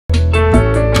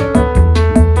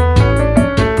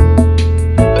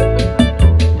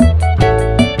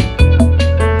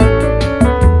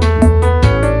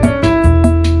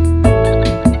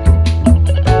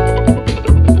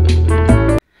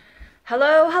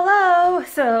Hello.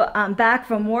 So I'm back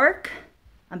from work.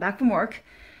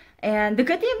 And the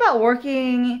good thing about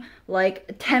working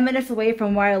like 10 minutes away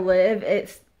from where I live,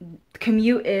 it's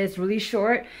commute is really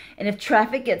short. And if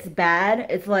traffic gets bad,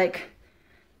 it's like,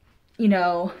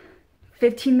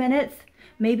 15 minutes,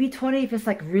 maybe 20 if it's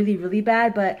like really, really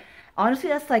bad. But honestly,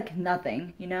 that's like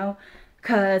nothing,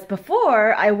 Because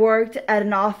before I worked at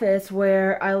an office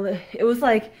where it was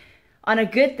like on a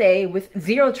good day with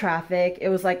zero traffic, it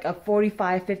was like a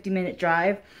 45-50 minute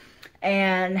drive.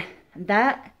 And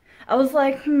that, I was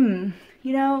like,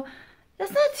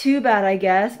 that's not too bad, I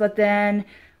guess. But then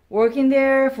working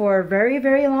there for a very,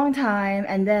 very long time,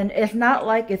 and then it's not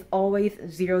like it's always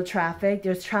zero traffic.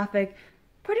 There's traffic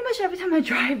pretty much every time I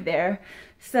drive there.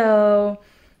 So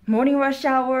morning rush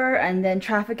hour and then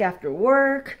traffic after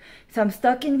work. So I'm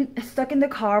stuck in the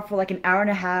car for like an hour and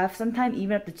a half, sometimes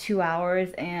even up to 2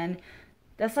 hours, and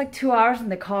that's like 2 hours in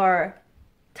the car,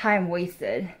 time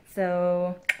wasted.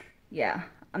 So yeah,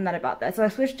 I'm not about that. So I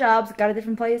switched jobs, got a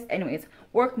different place. Anyways,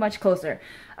 work much closer.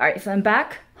 All right, so I'm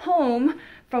back home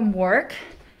from work,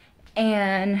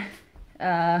 and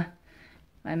my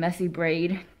messy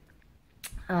braid.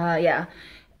 Yeah,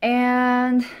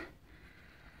 and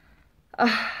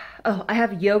oh, I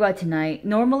have yoga tonight.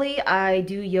 Normally I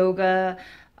do yoga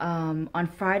on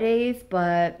Fridays,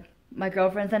 but my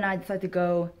girlfriends and I decided to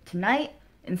go tonight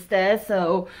instead.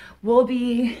 So we'll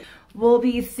be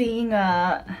seeing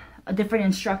a different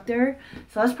instructor.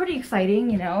 So that's pretty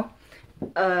exciting,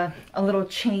 a little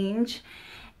change.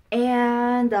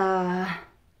 And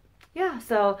yeah,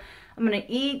 so I'm gonna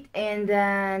eat and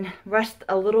then rest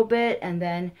a little bit and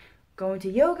then go into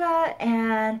yoga,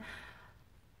 and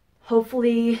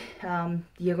hopefully the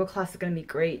yoga class is gonna be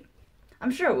great.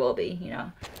 I'm sure it will be,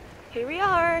 Here we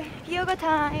are, yoga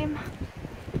time.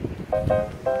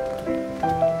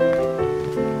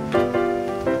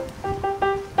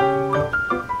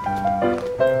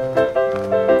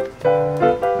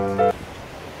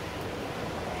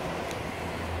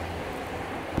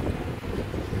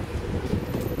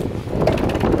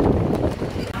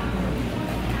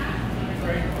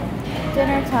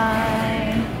 Dinner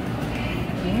time.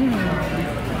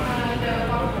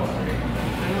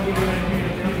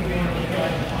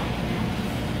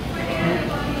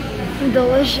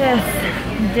 Delicious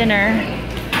dinner.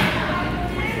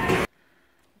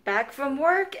 Back from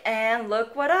work, and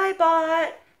look what I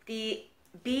bought. The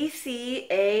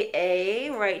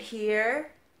BCAA right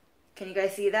here. Can you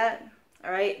guys see that?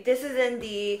 All right, this is in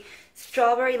the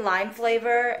strawberry lime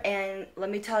flavor, and let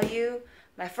me tell you,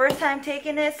 my first time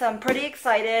taking it, so I'm pretty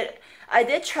excited. I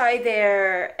did try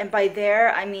there, and by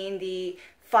there I mean the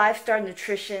 5-star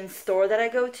nutrition store that I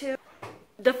go to.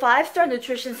 The 5-star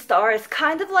nutrition store is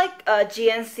kind of like a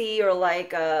GNC, or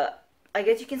like I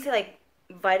guess you can say like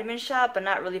Vitamin Shop, but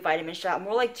not really Vitamin Shop,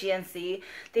 more like GNC.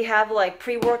 They have like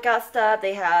pre-workout stuff.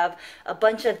 They have a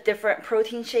bunch of different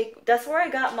protein shake. That's where I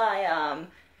got my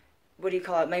what do you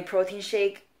call it? My protein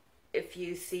shake. If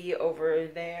you see over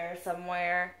there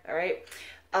somewhere, all right.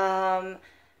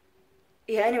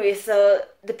 Yeah, anyway, so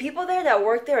the people there that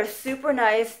work there are super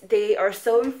nice. They are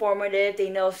so informative. They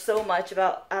know so much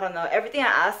about, I don't know, everything I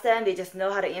ask them. They just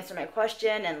know how to answer my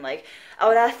question. And like, I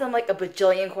would ask them like a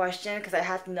bajillion questions because I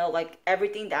have to know like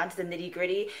everything down to the nitty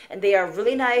gritty. And they are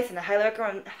really nice, and I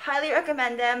highly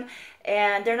recommend them.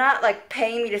 And they're not like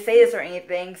paying me to say this or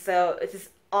anything. So it's just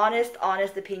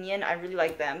honest opinion. I really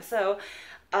like them. So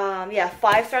yeah,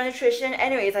 5-star nutrition.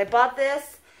 Anyways, I bought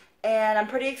this, and I'm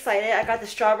pretty excited. I got the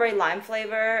strawberry lime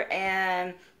flavor,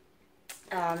 and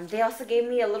they also gave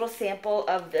me a little sample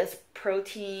of this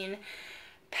protein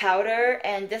powder,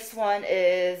 and this one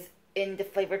is in the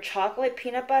flavor chocolate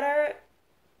peanut butter.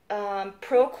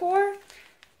 Procore.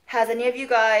 Has any of you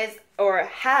guys, or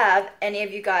have any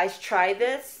of you guys tried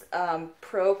this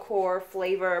Procore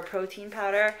flavor protein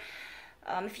powder?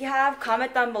 If you have,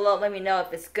 comment down below. Let me know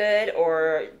if it's good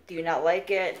or do you not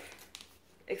like it.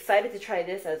 Excited to try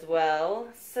this as well.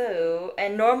 So,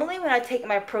 and normally when I take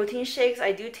my protein shakes,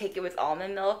 I do take it with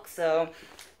almond milk, so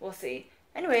we'll see.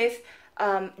 Anyways,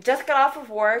 just got off of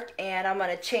work, and I'm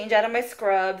gonna change out of my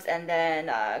scrubs and then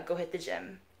go hit the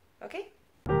gym. Okay?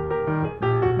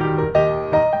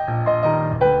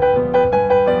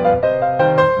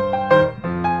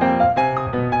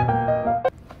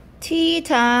 Tea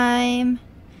time.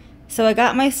 So I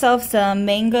got myself some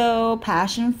mango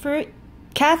passion fruit,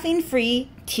 caffeine-free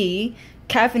tea.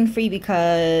 Caffeine-free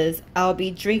because I'll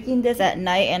be drinking this at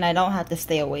night and I don't have to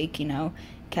stay awake,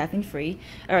 caffeine-free.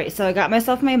 Alright, so I got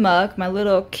myself my mug, my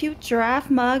little cute giraffe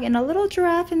mug, and a little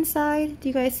giraffe inside. Do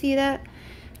you guys see that?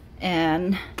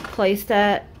 And place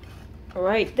that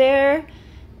right there.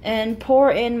 and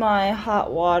pour in my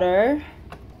hot water.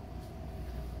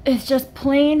 It's just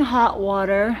plain hot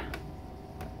water.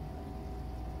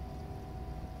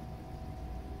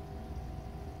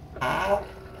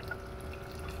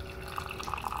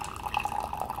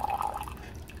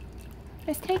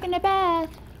 It's taking a bath.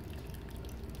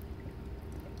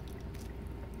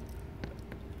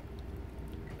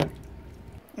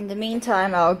 In the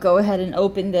meantime, I'll go ahead and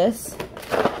open this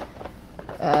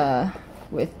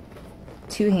with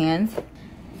 2 hands.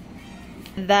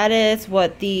 That is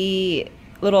what the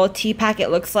little tea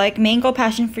packet looks like. Mango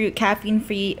passion fruit, caffeine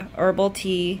free herbal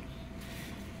tea.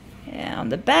 And on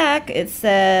the back it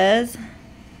says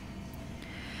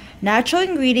natural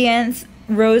ingredients: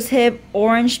 rosehip,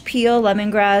 orange peel,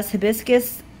 lemongrass,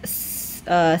 hibiscus,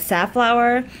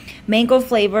 safflower, mango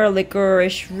flavor,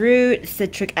 licorice root,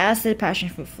 citric acid, passion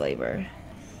fruit flavor.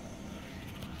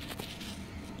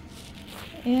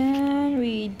 And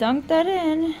we dunk that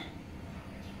in.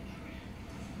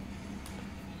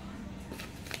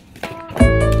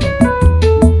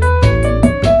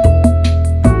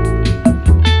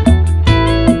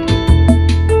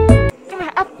 Come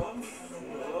on, up.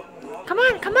 Come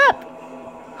on, come up.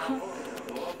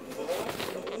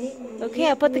 Okay,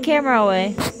 I'll put the camera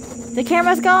away. The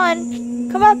camera's gone.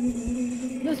 Come up.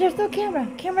 No, there's no camera.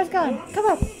 Camera's gone. Come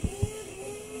up.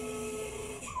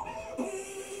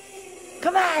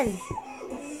 Come on.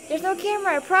 There's no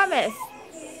camera, I promise.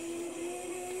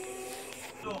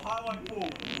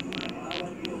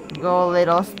 Go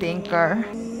little stinker.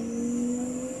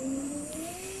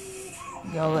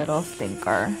 Go little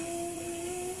stinker.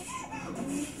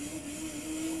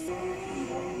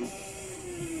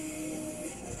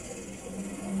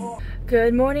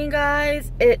 Good morning,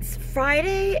 guys. It's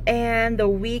Friday and the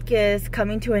week is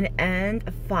coming to an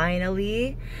end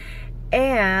finally.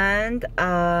 And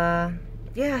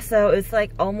yeah, so it's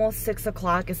like almost 6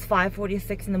 o'clock. It's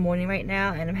 5:46 in the morning right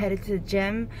now, and I'm headed to the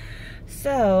gym.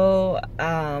 So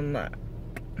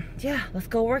yeah, let's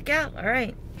go work out. All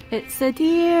right. It's a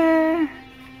deer.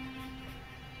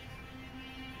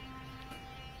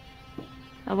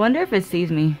 I wonder if it sees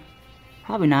me.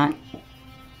 Probably not.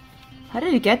 How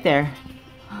did it get there?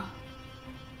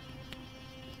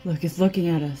 Look, it's looking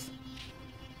at us.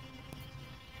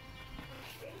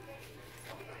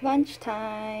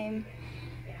 Lunchtime.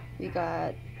 We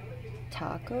got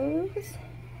tacos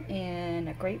and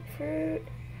a grapefruit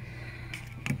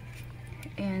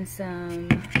and some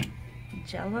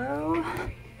Jello.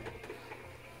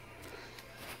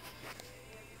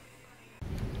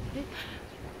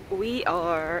 We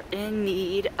are in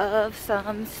need of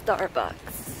some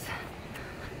Starbucks.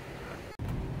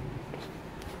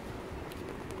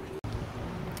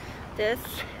 This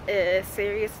is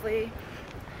seriously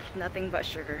nothing but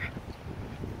sugar.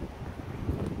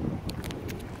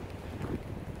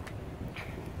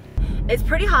 It's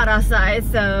pretty hot outside,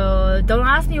 so don't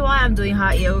ask me why I'm doing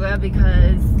hot yoga,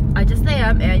 because I just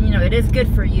am, and you know, it is good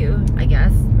for you, I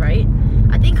guess, right?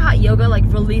 I think hot yoga like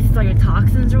releases all your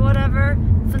toxins or whatever,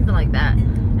 something like that.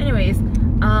 Anyways,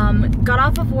 got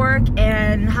off of work,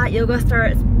 and hot yoga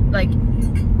starts like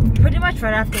pretty much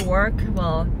right after work.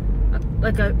 Well,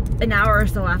 like an hour or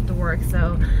so after work.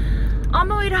 So on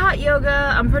my way to hot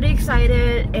yoga, I'm pretty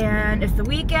excited, and it's the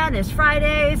weekend, it's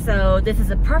Friday, so this is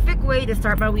a perfect way to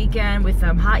start my weekend with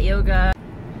some hot yoga.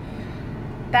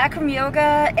 Back from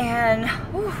yoga, and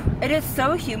whew, it is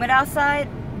so humid outside.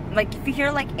 Like if you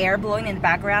hear like air blowing in the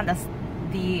background, that's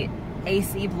the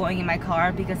AC blowing in my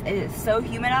car, because it is so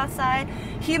humid outside.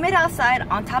 Humid outside,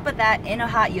 on top of that, in a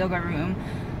hot yoga room.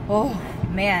 Oh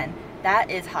man,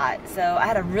 that is hot. So I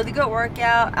had a really good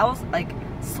workout. I was like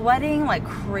sweating like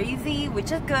crazy,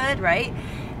 which is good, right?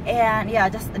 And yeah,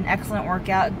 just an excellent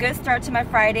workout. Good start to my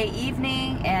Friday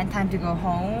evening, and time to go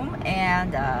home.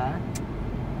 And I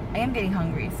am getting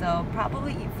hungry, so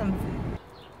probably eat some food.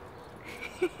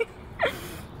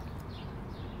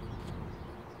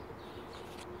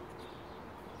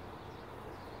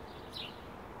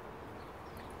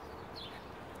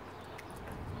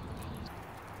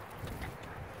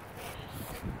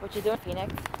 What you doing,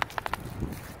 Phoenix?